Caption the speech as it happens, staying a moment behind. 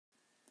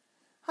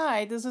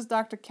Hi, this is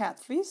Dr. Kat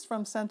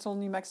from Central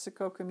New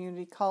Mexico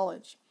Community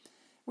College.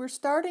 We're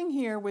starting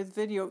here with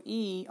video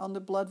E on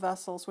the blood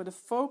vessels with a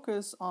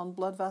focus on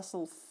blood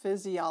vessel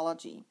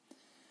physiology.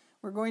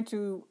 We're going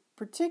to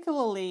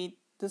particularly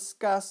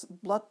discuss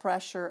blood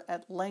pressure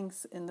at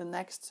length in the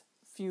next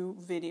few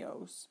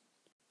videos.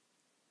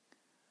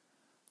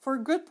 For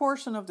a good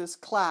portion of this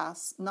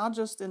class, not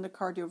just in the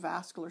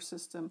cardiovascular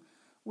system,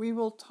 we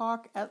will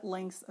talk at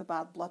length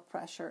about blood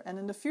pressure. And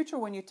in the future,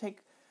 when you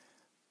take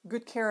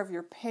good care of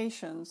your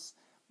patients,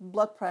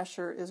 blood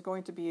pressure is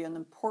going to be an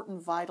important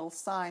vital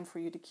sign for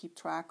you to keep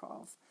track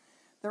of.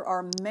 There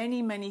are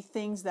many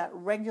things that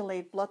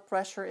regulate blood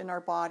pressure in our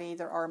body.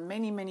 There are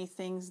many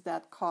things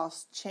that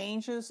cause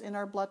changes in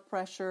our blood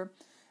pressure.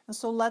 And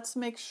so let's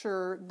make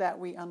sure that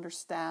we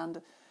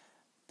understand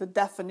the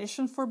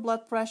definition for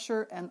blood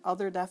pressure and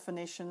other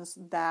definitions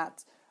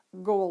that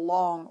go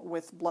along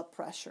with blood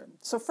pressure.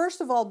 So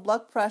first of all,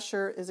 blood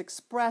pressure is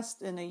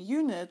expressed in a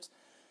unit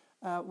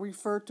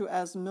referred to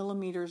as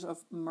millimeters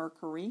of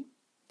mercury.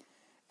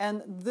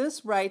 And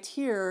this right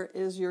here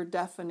is your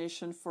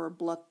definition for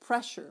blood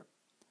pressure.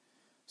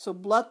 So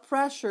blood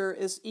pressure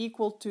is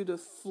equal to the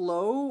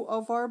flow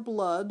of our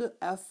blood,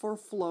 F for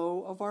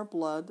flow of our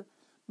blood,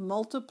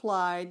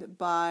 multiplied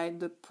by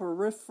the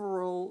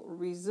peripheral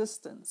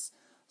resistance.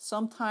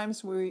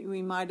 Sometimes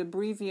we might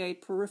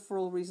abbreviate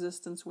peripheral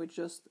resistance with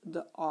just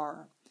the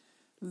R.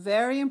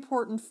 Very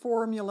important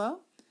formula,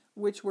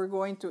 which we're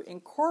going to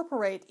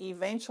incorporate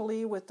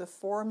eventually with the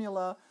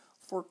formula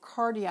for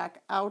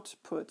cardiac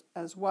output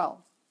as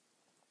well.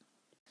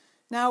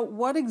 Now,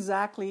 what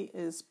exactly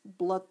is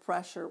blood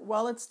pressure?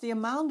 Well, it's the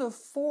amount of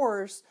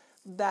force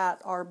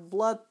that our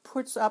blood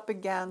puts up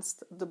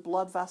against the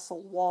blood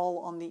vessel wall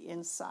on the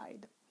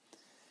inside.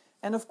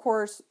 And of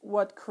course,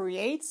 what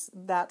creates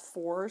that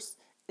force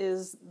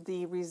is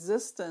the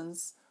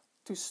resistance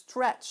to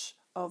stretch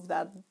of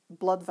that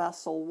blood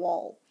vessel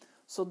wall.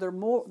 So the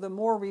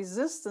more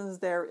resistance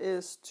there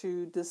is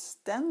to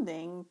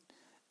distending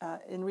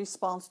in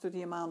response to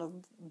the amount of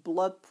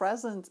blood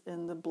present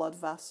in the blood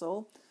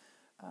vessel,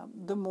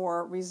 the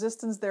more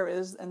resistance there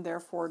is, and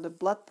therefore the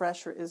blood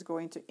pressure is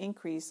going to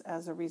increase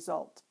as a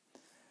result.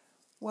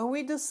 When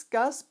we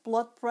discuss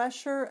blood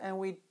pressure and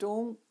we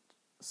don't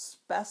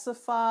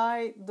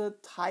specify the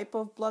type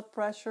of blood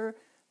pressure,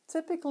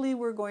 typically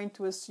we're going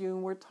to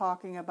assume we're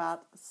talking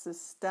about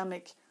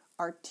systemic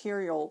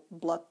arterial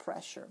blood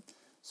pressure.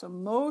 So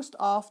most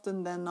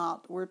often than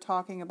not, we're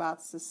talking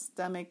about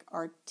systemic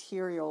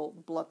arterial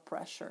blood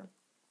pressure.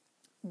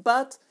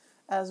 But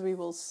as we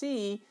will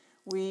see,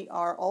 we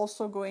are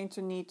also going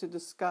to need to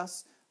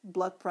discuss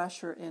blood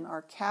pressure in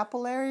our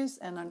capillaries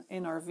and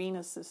in our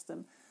venous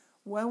system.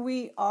 When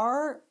we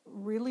are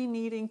really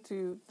needing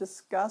to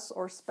discuss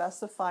or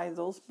specify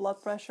those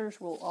blood pressures,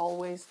 we'll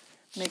always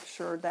make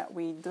sure that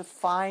we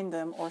define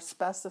them or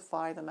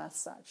specify them as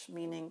such,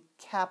 meaning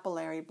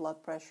capillary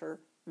blood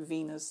pressure,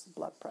 venous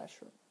blood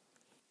pressure.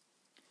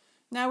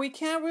 Now, we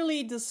can't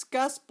really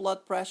discuss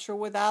blood pressure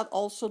without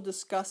also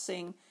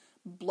discussing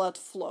blood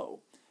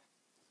flow.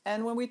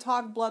 And when we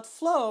talk blood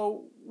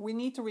flow, we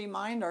need to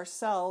remind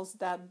ourselves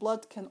that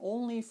blood can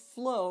only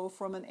flow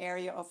from an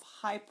area of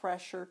high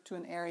pressure to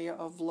an area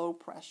of low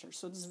pressure.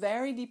 So it's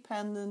very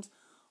dependent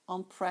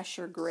on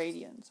pressure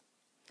gradient.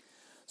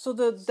 So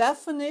the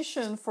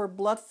definition for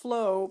blood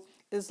flow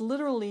is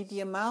literally the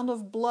amount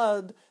of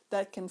blood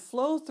that can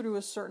flow through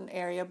a certain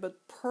area, but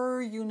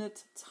per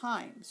unit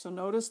time. So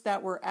notice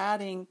that we're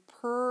adding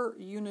per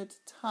unit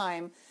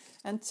time.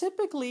 And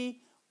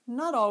typically,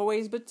 not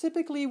always, but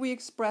typically we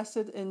express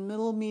it in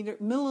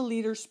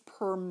milliliters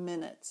per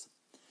minute.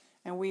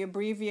 And we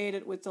abbreviate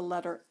it with the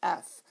letter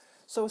F.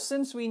 So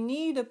since we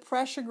need a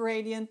pressure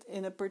gradient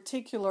in a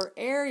particular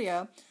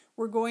area,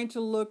 we're going to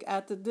look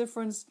at the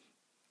difference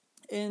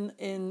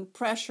in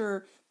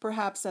pressure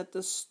perhaps at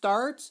the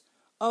start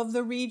of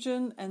the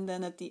region and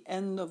then at the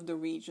end of the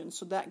region.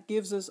 So that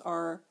gives us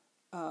our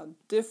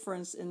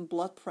difference in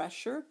blood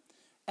pressure,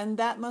 and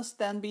that must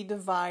then be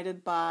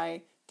divided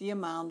by the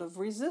amount of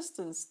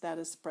resistance that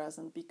is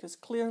present, because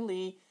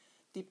clearly,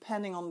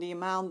 depending on the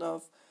amount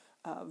of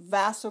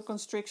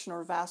vasoconstriction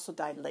or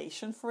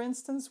vasodilation, for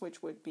instance,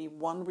 which would be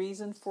one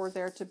reason for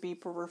there to be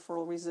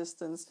peripheral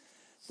resistance,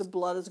 the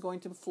blood is going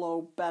to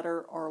flow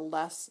better or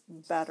less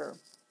better.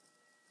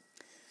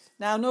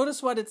 Now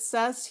notice what it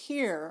says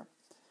here.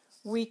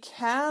 We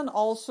can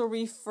also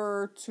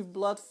refer to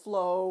blood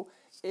flow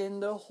in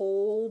the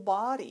whole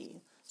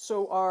body.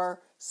 So our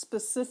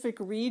specific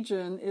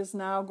region is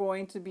now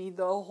going to be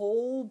the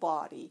whole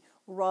body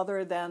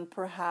rather than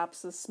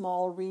perhaps a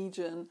small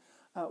region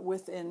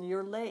within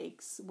your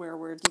legs where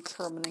we're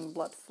determining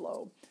blood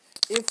flow.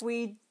 If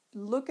we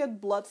look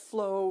at blood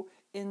flow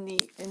in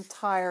the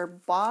entire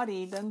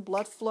body, then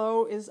blood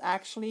flow is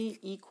actually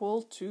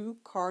equal to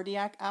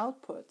cardiac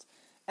output.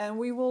 And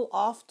we will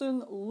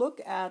often look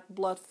at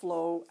blood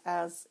flow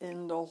as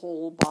in the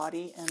whole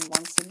body. And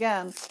once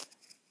again,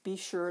 be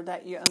sure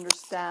that you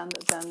understand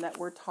then that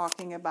we're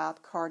talking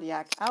about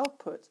cardiac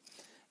output.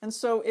 And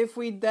so if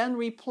we then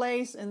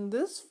replace in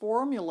this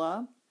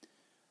formula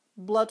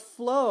blood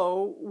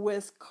flow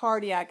with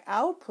cardiac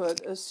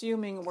output,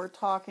 assuming we're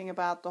talking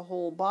about the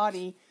whole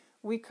body,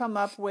 we come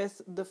up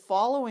with the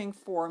following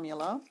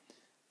formula,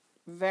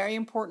 very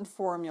important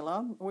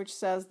formula, which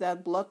says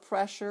that blood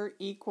pressure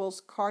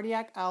equals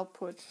cardiac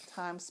output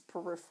times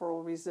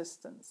peripheral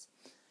resistance.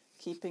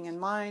 Keeping in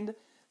mind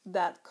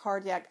that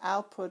cardiac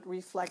output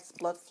reflects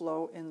blood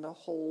flow in the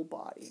whole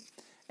body.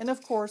 And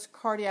of course,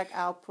 cardiac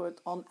output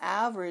on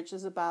average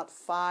is about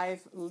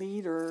 5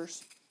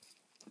 liters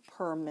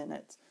per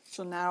minute.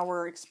 So now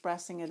we're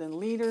expressing it in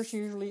liters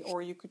usually,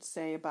 or you could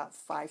say about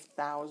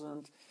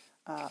 5,000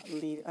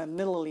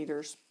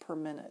 milliliters per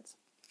minute.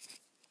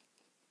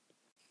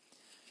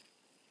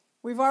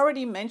 We've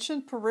already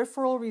mentioned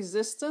peripheral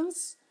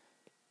resistance,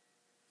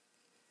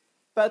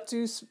 but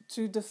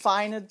to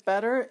define it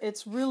better,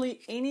 it's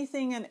really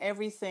anything and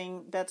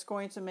everything that's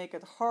going to make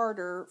it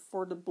harder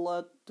for the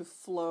blood to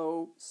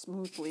flow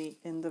smoothly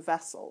in the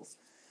vessels.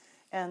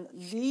 And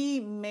the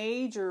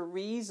major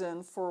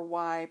reason for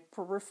why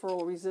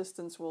peripheral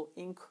resistance will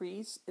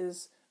increase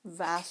is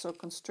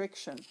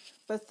vasoconstriction.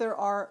 But there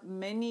are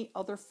many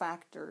other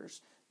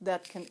factors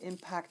that can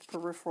impact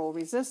peripheral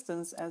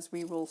resistance, as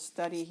we will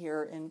study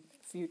here in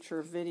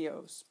future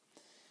videos.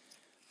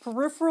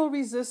 Peripheral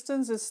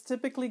resistance is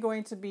typically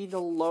going to be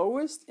the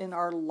lowest in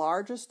our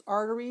largest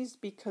arteries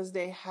because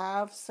they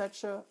have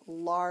such a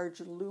large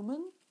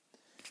lumen,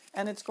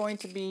 and it's going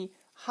to be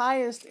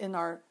highest in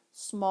our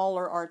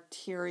smaller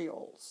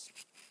arterioles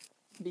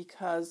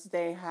because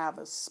they have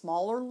a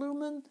smaller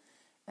lumen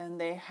and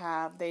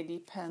they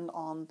depend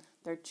on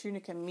their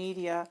tunica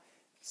media,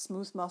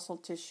 smooth muscle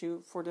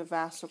tissue, for the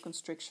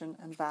vasoconstriction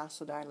and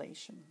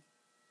vasodilation.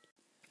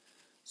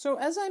 So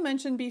as I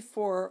mentioned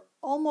before,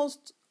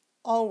 almost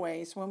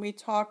always when we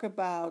talk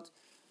about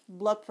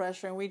blood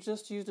pressure, and we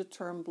just use the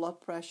term blood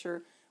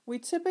pressure, we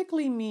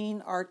typically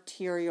mean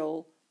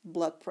arterial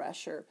blood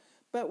pressure.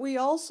 But we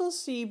also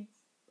see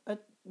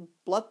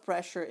blood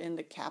pressure in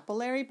the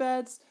capillary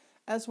beds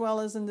as well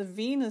as in the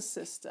venous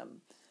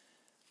system.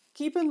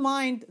 Keep in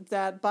mind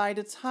that by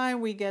the time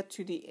we get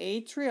to the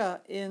atria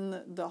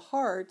in the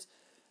heart,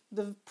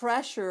 the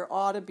pressure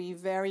ought to be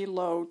very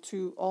low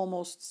to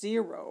almost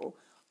zero.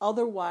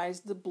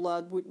 Otherwise, the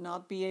blood would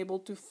not be able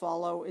to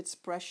follow its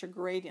pressure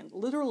gradient.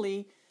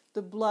 Literally,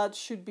 the blood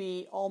should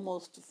be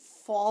almost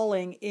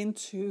falling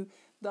into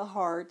the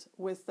heart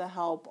with the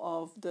help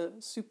of the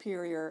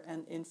superior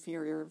and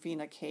inferior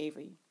vena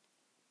cava.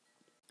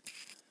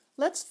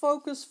 Let's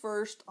focus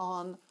first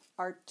on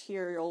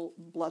arterial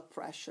blood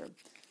pressure.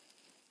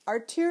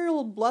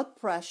 Arterial blood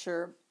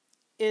pressure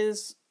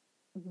is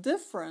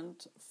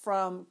different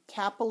from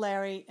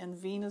capillary and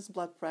venous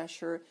blood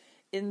pressure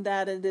in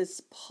that it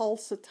is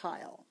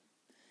pulsatile.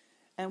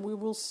 And we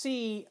will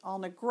see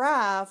on a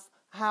graph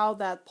how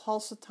that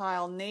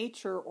pulsatile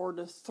nature or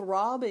the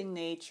throbbing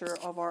nature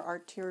of our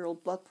arterial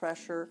blood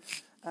pressure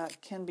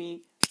can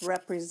be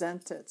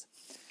represented.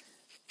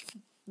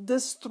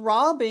 This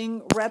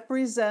throbbing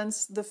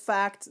represents the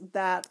fact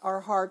that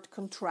our heart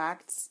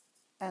contracts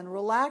and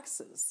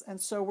relaxes.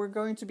 And so we're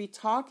going to be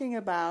talking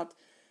about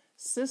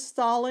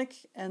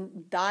systolic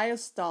and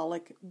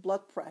diastolic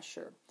blood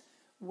pressure.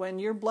 When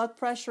your blood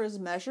pressure is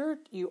measured,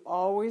 you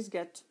always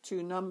get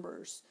two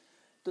numbers.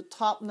 The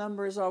top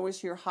number is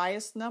always your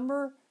highest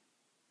number.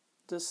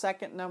 The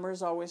second number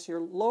is always your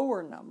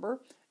lower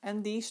number.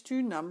 And these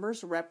two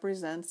numbers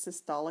represent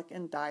systolic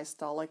and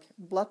diastolic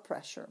blood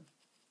pressure.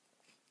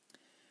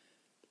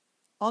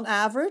 On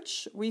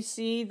average, we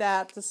see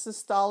that the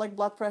systolic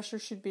blood pressure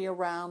should be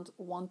around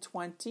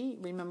 120.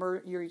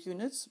 Remember your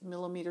units,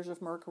 millimeters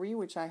of mercury,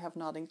 which I have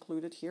not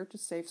included here to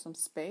save some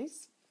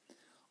space.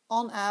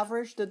 On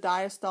average, the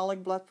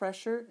diastolic blood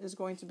pressure is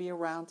going to be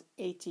around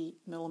 80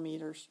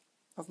 millimeters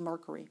of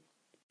mercury.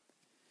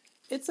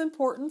 It's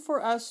important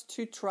for us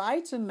to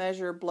try to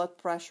measure blood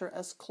pressure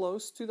as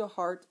close to the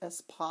heart as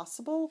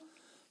possible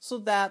so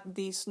that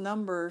these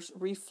numbers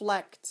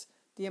reflect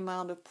the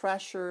amount of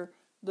pressure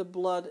the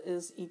blood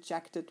is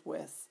ejected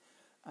with.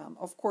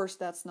 Of course,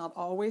 that's not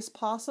always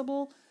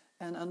possible,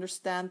 and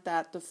understand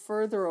that the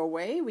further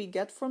away we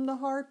get from the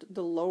heart,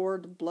 the lower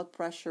the blood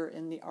pressure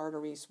in the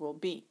arteries will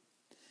be.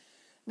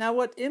 Now,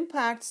 what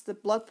impacts the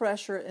blood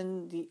pressure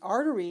in the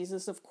arteries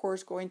is, of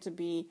course, going to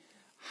be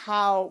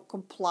how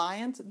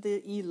compliant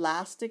the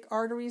elastic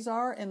arteries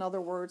are. In other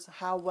words,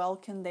 how well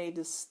can they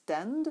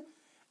distend,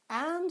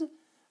 and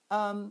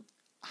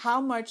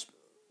how much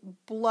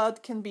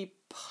blood can be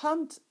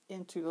pumped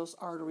into those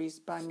arteries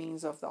by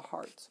means of the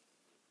heart.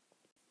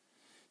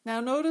 Now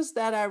notice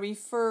that I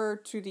refer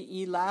to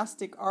the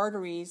elastic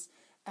arteries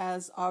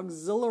as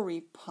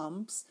auxiliary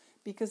pumps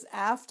because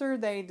after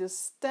they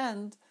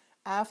distend,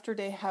 after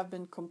they have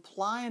been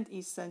compliant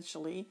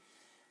essentially,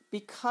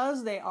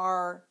 because they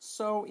are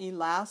so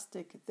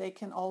elastic, they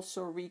can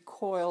also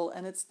recoil,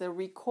 and it's the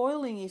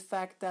recoiling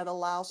effect that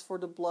allows for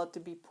the blood to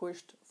be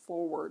pushed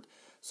forward.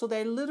 So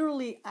they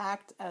literally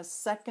act as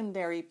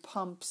secondary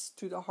pumps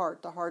to the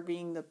heart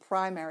being the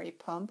primary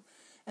pump.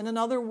 And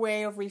another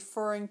way of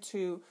referring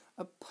to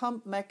a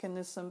pump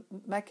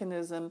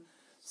mechanism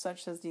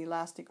such as the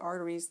elastic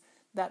arteries,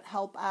 that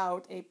help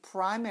out a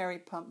primary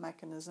pump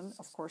mechanism,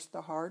 of course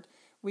the heart,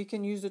 we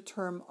can use the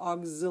term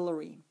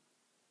auxiliary.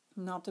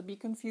 Not to be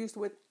confused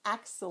with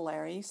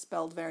axillary,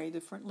 spelled very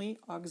differently.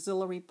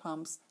 Auxiliary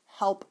pumps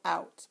help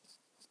out.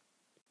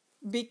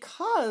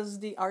 Because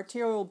the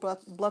arterial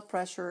blood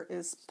pressure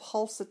is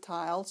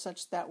pulsatile,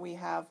 such that we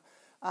have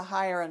a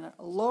higher and a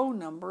low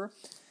number,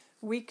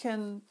 we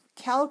can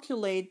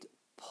calculate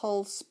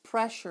pulse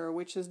pressure,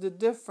 which is the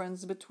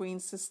difference between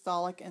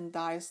systolic and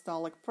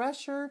diastolic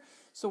pressure.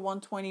 So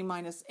 120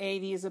 minus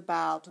 80 is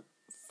about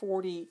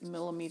 40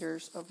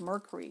 millimeters of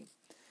mercury.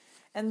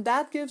 And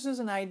that gives us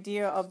an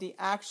idea of the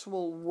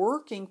actual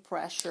working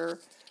pressure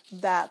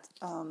that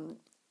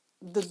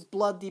the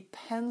blood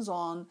depends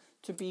on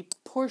to be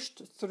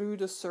pushed through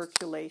the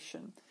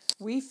circulation.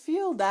 We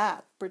feel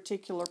that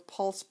particular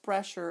pulse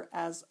pressure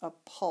as a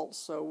pulse.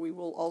 So we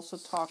will also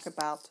talk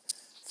about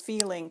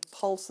feeling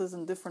pulses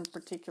in different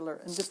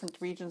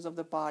regions of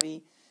the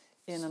body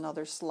in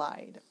another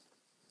slide.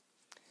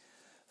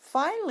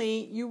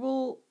 Finally, you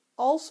will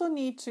also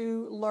need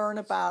to learn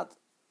about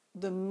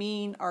the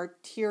mean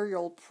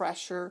arterial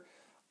pressure,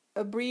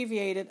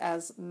 abbreviated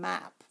as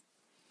MAP.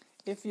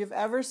 If you've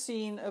ever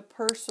seen a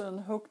person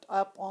hooked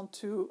up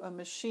onto a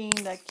machine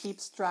that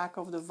keeps track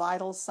of the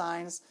vital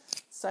signs,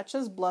 such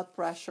as blood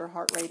pressure,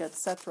 heart rate,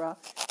 etc.,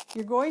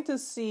 you're going to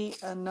see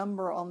a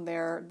number on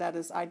there that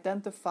is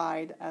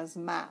identified as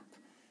MAP.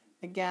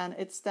 Again,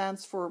 it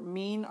stands for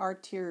mean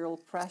arterial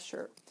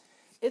pressure.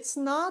 It's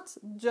not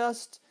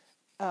just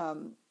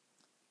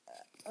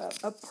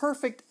a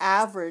perfect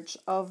average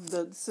of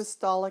the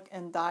systolic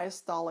and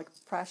diastolic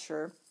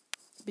pressure,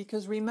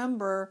 because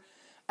remember,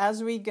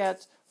 as we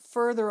get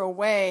further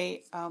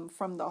away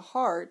from the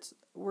heart,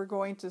 we're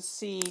going to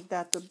see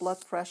that the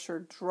blood pressure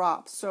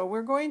drops. So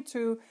we're going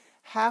to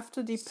have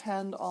to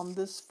depend on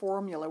this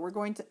formula. We're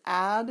going to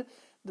add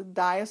the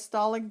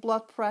diastolic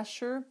blood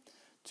pressure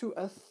to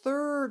a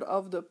third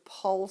of the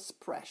pulse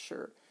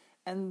pressure.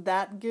 And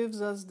that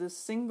gives us the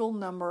single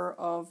number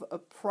of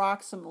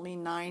approximately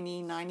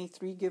 90,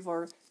 93, give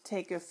or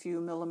take a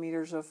few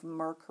millimeters of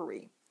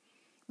mercury.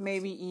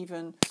 Maybe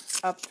even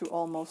up to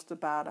almost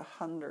about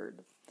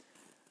 100.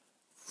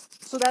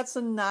 So that's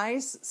a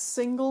nice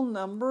single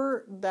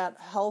number that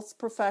health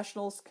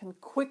professionals can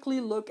quickly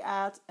look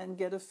at and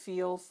get a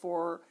feel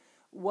for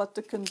what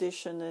the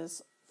condition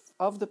is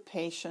of the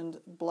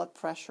patient blood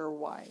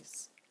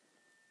pressure-wise.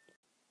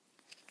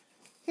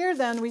 Here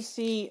then we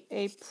see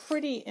a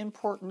pretty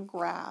important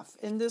graph.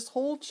 In this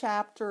whole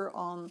chapter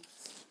on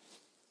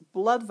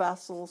blood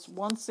vessels,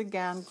 once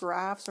again,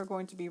 graphs are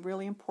going to be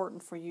really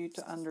important for you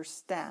to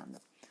understand.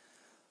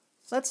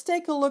 Let's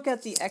take a look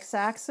at the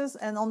x-axis,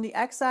 and on the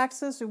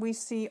x-axis we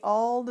see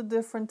all the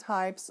different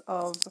types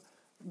of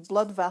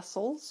blood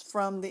vessels,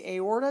 from the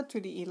aorta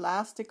to the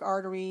elastic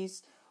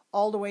arteries,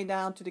 all the way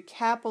down to the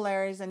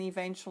capillaries and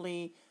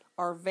eventually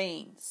our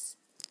veins.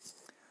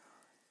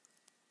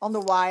 On the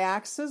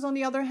y-axis, on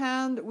the other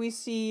hand, we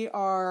see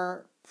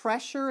our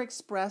pressure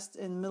expressed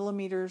in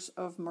millimeters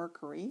of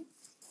mercury.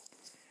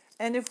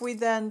 And if we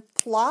then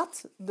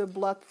plot the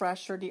blood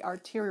pressure, the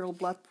arterial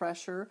blood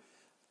pressure,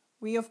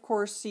 we of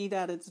course see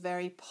that it's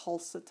very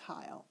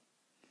pulsatile.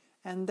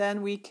 And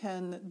then we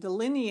can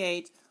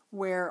delineate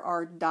where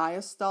our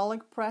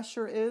diastolic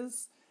pressure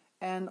is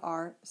and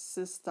our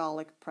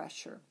systolic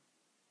pressure.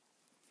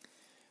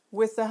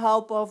 With the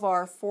help of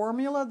our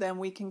formula, then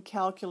we can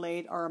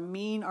calculate our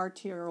mean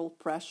arterial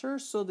pressure.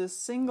 So this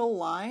single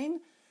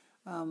line,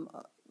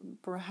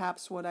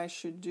 perhaps what I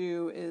should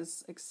do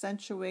is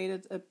accentuate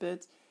it a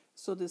bit.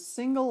 So the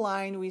single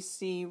line we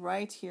see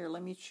right here,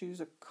 let me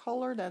choose a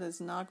color that is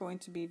not going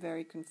to be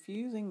very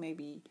confusing,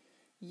 maybe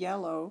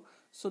yellow.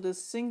 So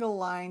this single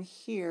line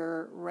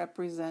here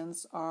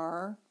represents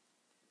our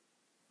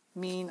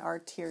mean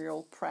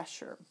arterial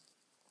pressure.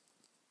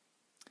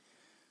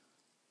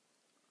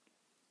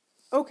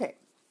 Okay,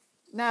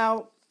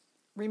 now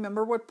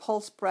remember what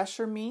pulse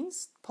pressure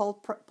means.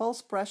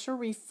 Pulse pressure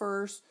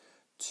refers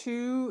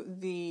to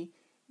the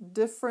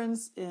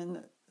difference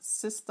in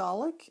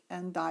systolic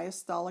and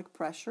diastolic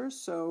pressure.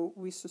 So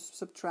we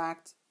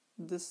subtract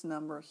this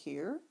number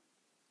here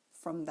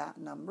from that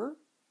number,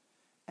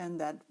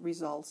 and that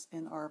results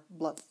in our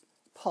blood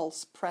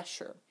pulse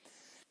pressure.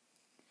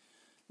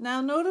 Now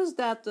notice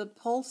that the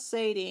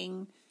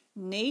pulsating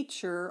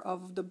nature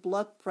of the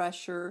blood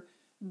pressure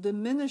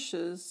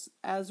diminishes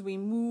as we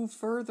move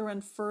further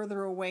and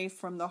further away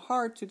from the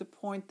heart to the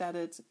point that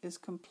it is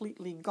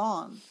completely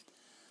gone.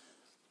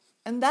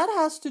 And that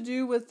has to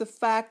do with the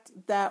fact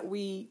that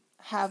we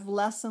have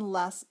less and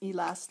less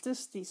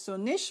elasticity. So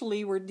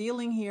initially we're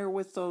dealing here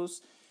with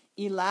those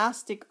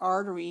elastic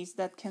arteries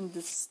that can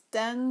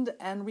distend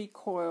and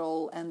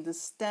recoil and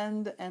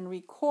distend and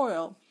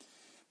recoil.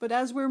 But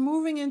as we're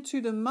moving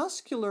into the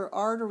muscular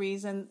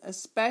arteries, and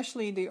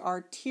especially the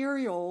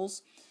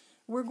arterioles,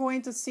 we're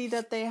going to see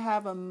that they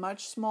have a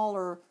much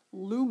smaller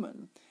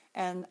lumen.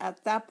 And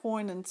at that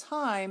point in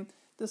time,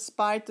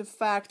 despite the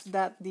fact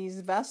that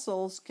these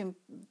vessels can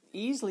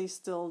easily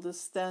still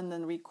distend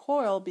and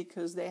recoil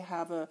because they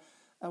have a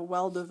a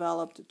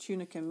well-developed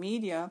tunica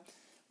media,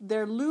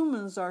 their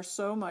lumens are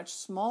so much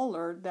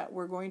smaller that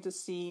we're going to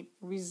see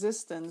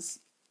resistance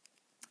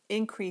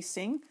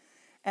increasing,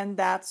 and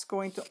that's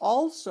going to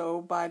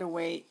also, by the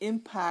way,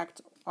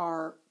 impact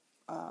our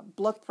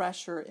blood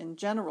pressure in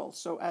general.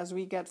 So as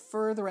we get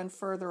further and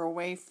further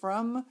away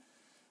from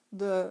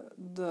the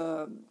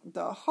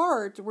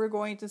heart, we're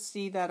going to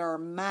see that our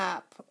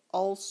MAP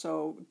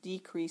also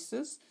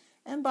decreases,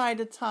 and by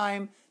the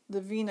time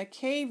the vena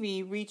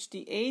cava reach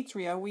the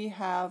atria, we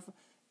have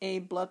a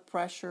blood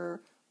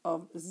pressure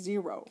of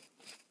 0.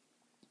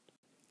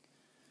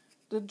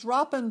 The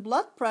drop in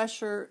blood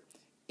pressure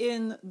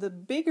in the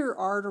bigger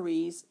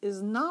arteries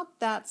is not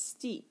that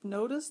steep.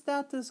 Notice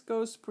that this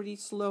goes pretty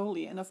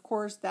slowly, and of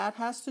course that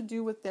has to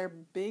do with their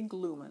big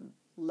lumen.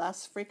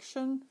 Less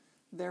friction,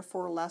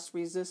 therefore less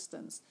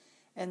resistance.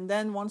 And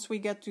then once we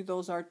get to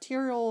those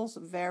arterioles,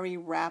 very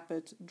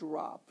rapid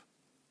drop.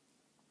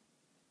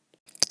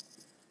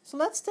 So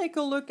let's take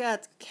a look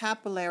at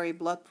capillary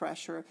blood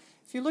pressure.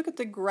 If you look at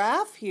the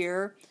graph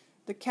here,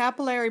 the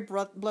capillary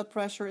blood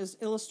pressure is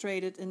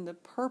illustrated in the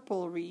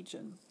purple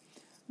region.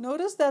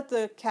 Notice that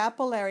the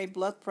capillary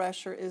blood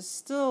pressure is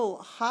still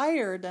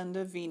higher than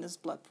the venous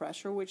blood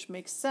pressure, which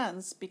makes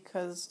sense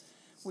because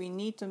we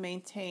need to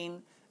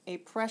maintain a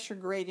pressure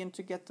gradient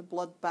to get the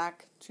blood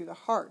back to the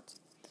heart.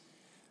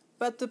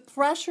 But the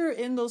pressure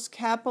in those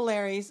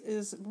capillaries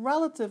is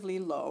relatively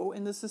low.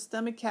 In the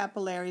systemic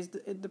capillaries,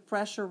 the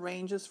pressure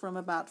ranges from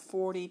about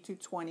 40 to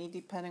 20,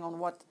 depending on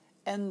what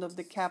end of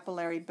the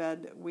capillary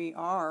bed we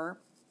are.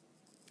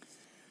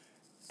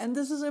 And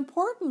this is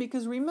important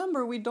because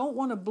remember, we don't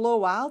want to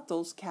blow out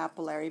those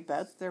capillary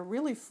beds. They're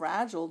really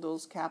fragile,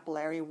 those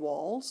capillary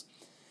walls.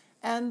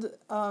 And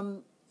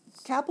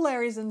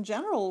capillaries in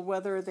general,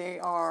 whether they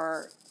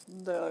are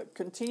the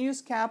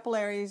continuous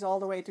capillaries all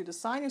the way to the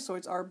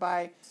sinusoids, are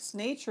by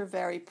nature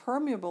very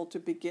permeable to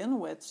begin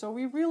with. So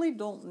we really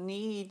don't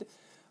need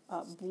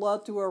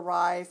blood to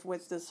arrive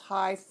with this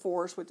high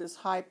force, with this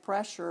high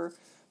pressure,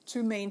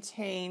 to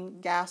maintain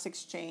gas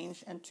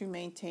exchange and to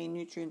maintain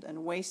nutrient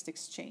and waste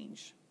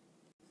exchange.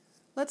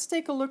 Let's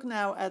take a look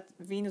now at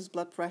venous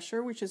blood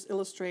pressure, which is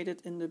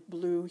illustrated in the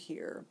blue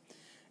here.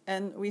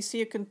 And we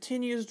see a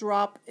continuous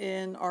drop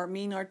in our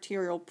mean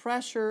arterial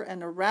pressure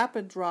and a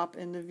rapid drop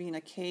in the vena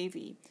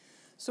cava.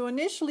 So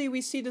initially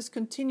we see this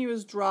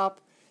continuous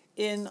drop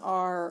in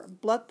our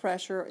blood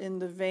pressure in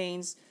the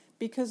veins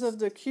because of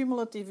the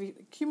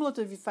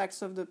cumulative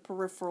effects of the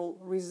peripheral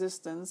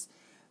resistance,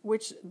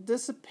 which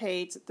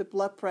dissipate the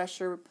blood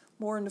pressure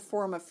more in the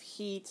form of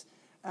heat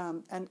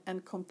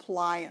and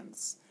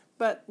compliance.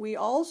 But we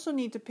also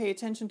need to pay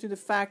attention to the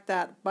fact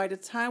that by the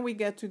time we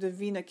get to the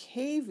vena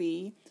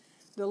cava,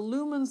 the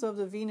lumens of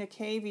the vena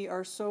cava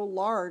are so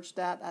large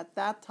that at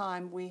that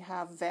time we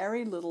have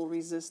very little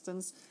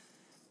resistance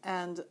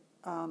and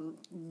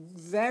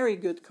very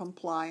good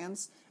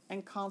compliance,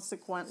 and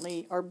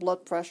consequently our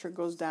blood pressure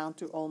goes down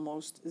to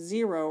almost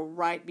 0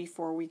 right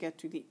before we get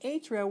to the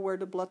atria, where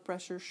the blood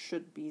pressure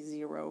should be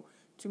 0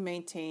 to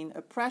maintain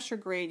a pressure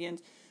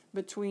gradient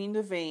between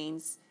the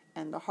veins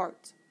and the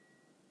heart.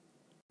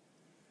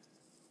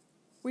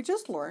 We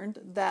just learned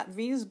that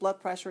venous blood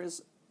pressure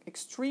is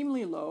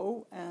extremely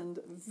low and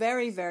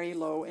very, very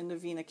low in the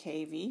vena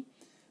cava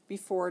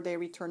before they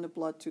return the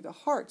blood to the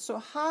heart. So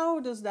how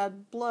does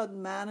that blood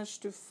manage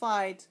to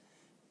fight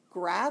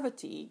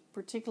gravity,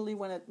 particularly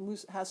when it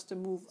has to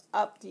move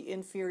up the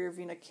inferior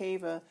vena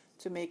cava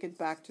to make it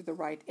back to the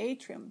right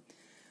atrium?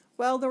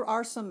 Well, there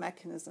are some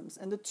mechanisms,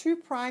 and the two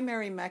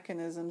primary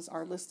mechanisms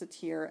are listed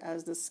here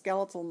as the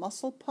skeletal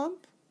muscle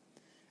pump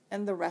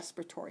and the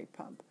respiratory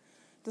pump.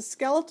 The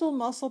skeletal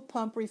muscle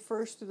pump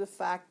refers to the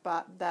fact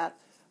that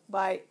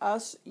by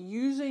us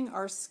using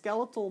our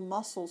skeletal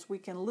muscles, we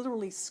can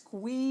literally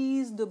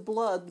squeeze the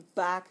blood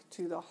back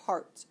to the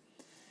heart.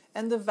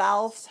 And the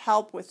valves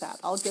help with that.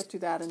 I'll get to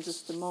that in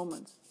just a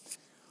moment.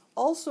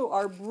 Also,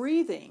 our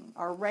breathing,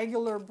 our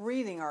regular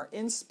breathing, our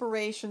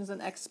inspirations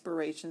and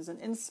expirations,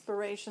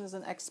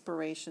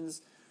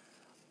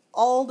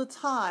 all the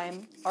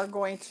time are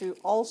going to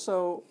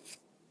also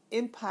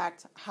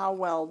impact how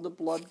well the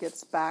blood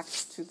gets back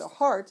to the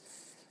heart.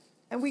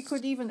 And we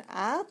could even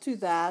add to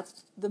that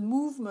the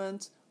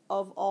movement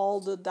of all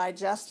the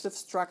digestive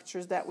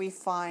structures that we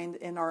find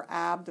in our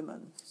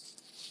abdomen.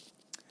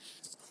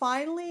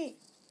 Finally,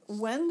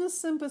 when the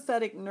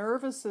sympathetic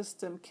nervous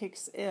system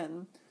kicks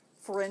in,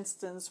 for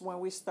instance, when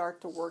we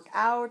start to work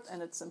out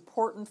and it's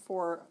important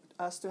for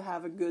us to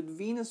have a good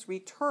venous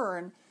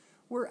return,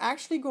 we're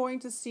actually going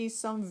to see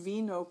some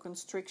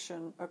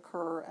venoconstriction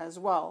occur as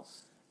well,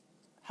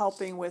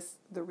 helping with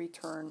the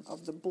return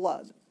of the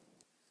blood.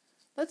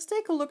 Let's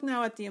take a look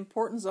now at the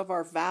importance of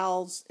our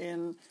valves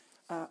in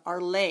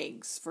our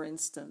legs, for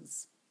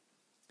instance.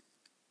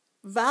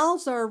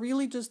 Valves are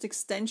really just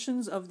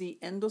extensions of the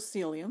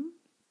endothelium,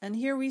 and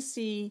here we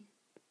see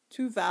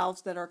two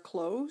valves that are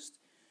closed,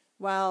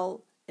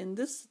 while in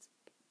this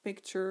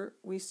picture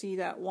we see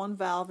that one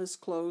valve is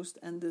closed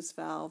and this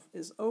valve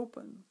is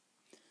open.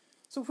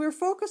 So if we're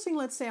focusing,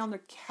 let's say, on the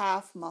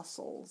calf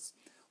muscles,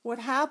 what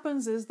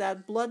happens is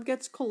that blood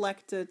gets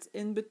collected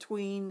in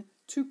between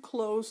two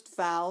closed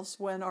valves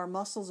when our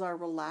muscles are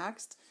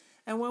relaxed.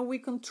 And when we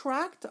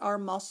contract our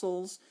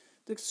muscles,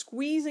 the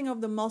squeezing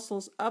of the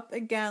muscles up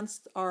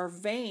against our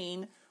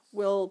vein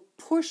will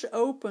push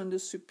open the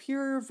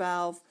superior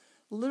valve,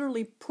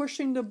 literally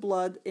pushing the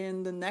blood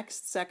in the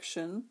next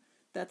section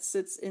that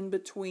sits in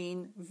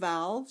between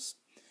valves.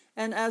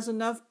 And as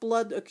enough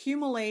blood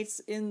accumulates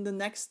in the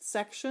next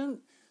section,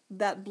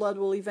 that blood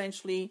will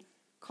eventually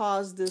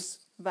cause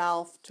this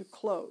valve to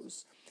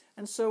close.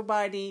 And so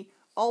by the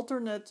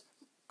alternate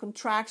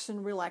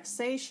contraction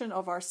relaxation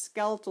of our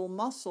skeletal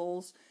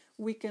muscles,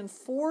 we can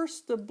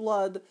force the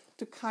blood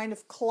to kind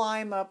of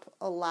climb up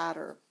a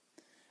ladder.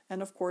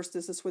 And of course,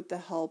 this is with the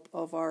help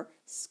of our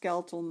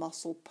skeletal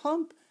muscle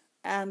pump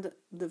and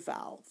the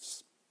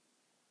valves.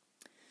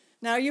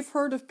 Now, you've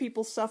heard of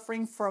people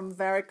suffering from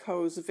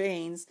varicose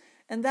veins,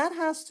 and that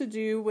has to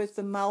do with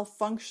the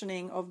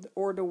malfunctioning of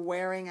or the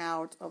wearing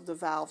out of the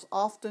valves,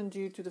 often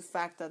due to the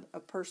fact that a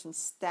person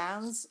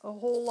stands a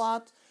whole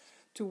lot,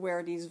 to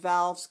where these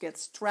valves get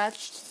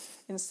stretched.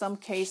 In some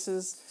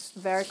cases,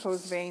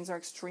 varicose veins are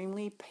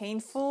extremely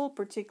painful,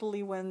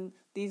 particularly when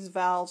these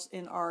valves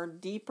in our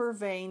deeper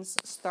veins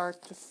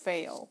start to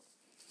fail.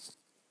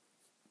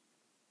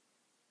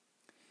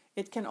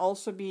 It can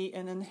also be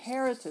an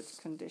inherited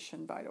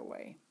condition, by the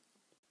way.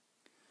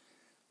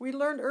 We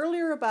learned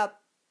earlier about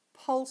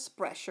pulse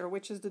pressure,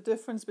 which is the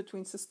difference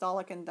between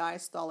systolic and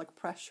diastolic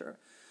pressure.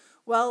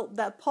 Well,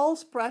 that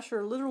pulse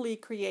pressure literally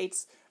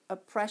creates a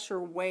pressure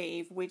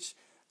wave, which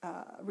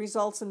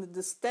results in the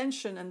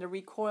distension and the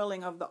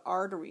recoiling of the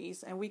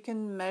arteries, and we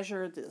can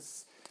measure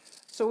this.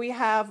 So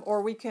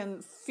we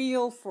can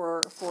feel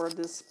for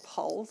this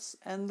pulse,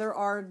 and there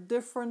are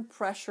different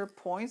pressure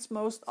points.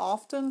 Most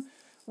often,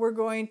 we're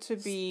going to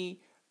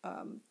be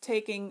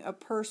taking a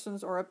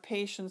person's or a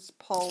patient's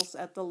pulse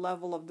at the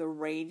level of the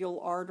radial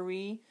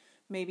artery,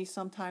 maybe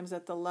sometimes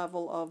at the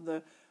level of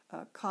the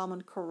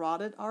common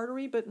carotid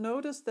artery. But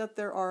notice that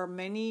there are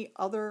many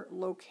other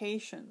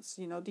locations,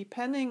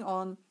 depending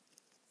on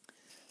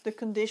the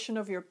condition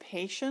of your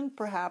patient,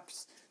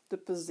 perhaps the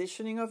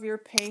positioning of your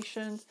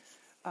patient,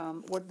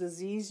 what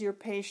disease your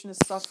patient is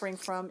suffering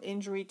from,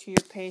 injury to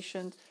your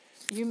patient.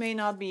 You may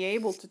not be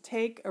able to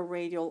take a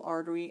radial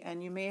artery,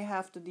 and you may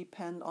have to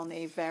depend on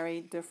a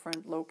very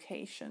different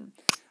location.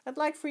 I'd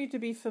like for you to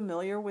be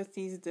familiar with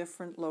these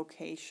different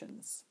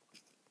locations.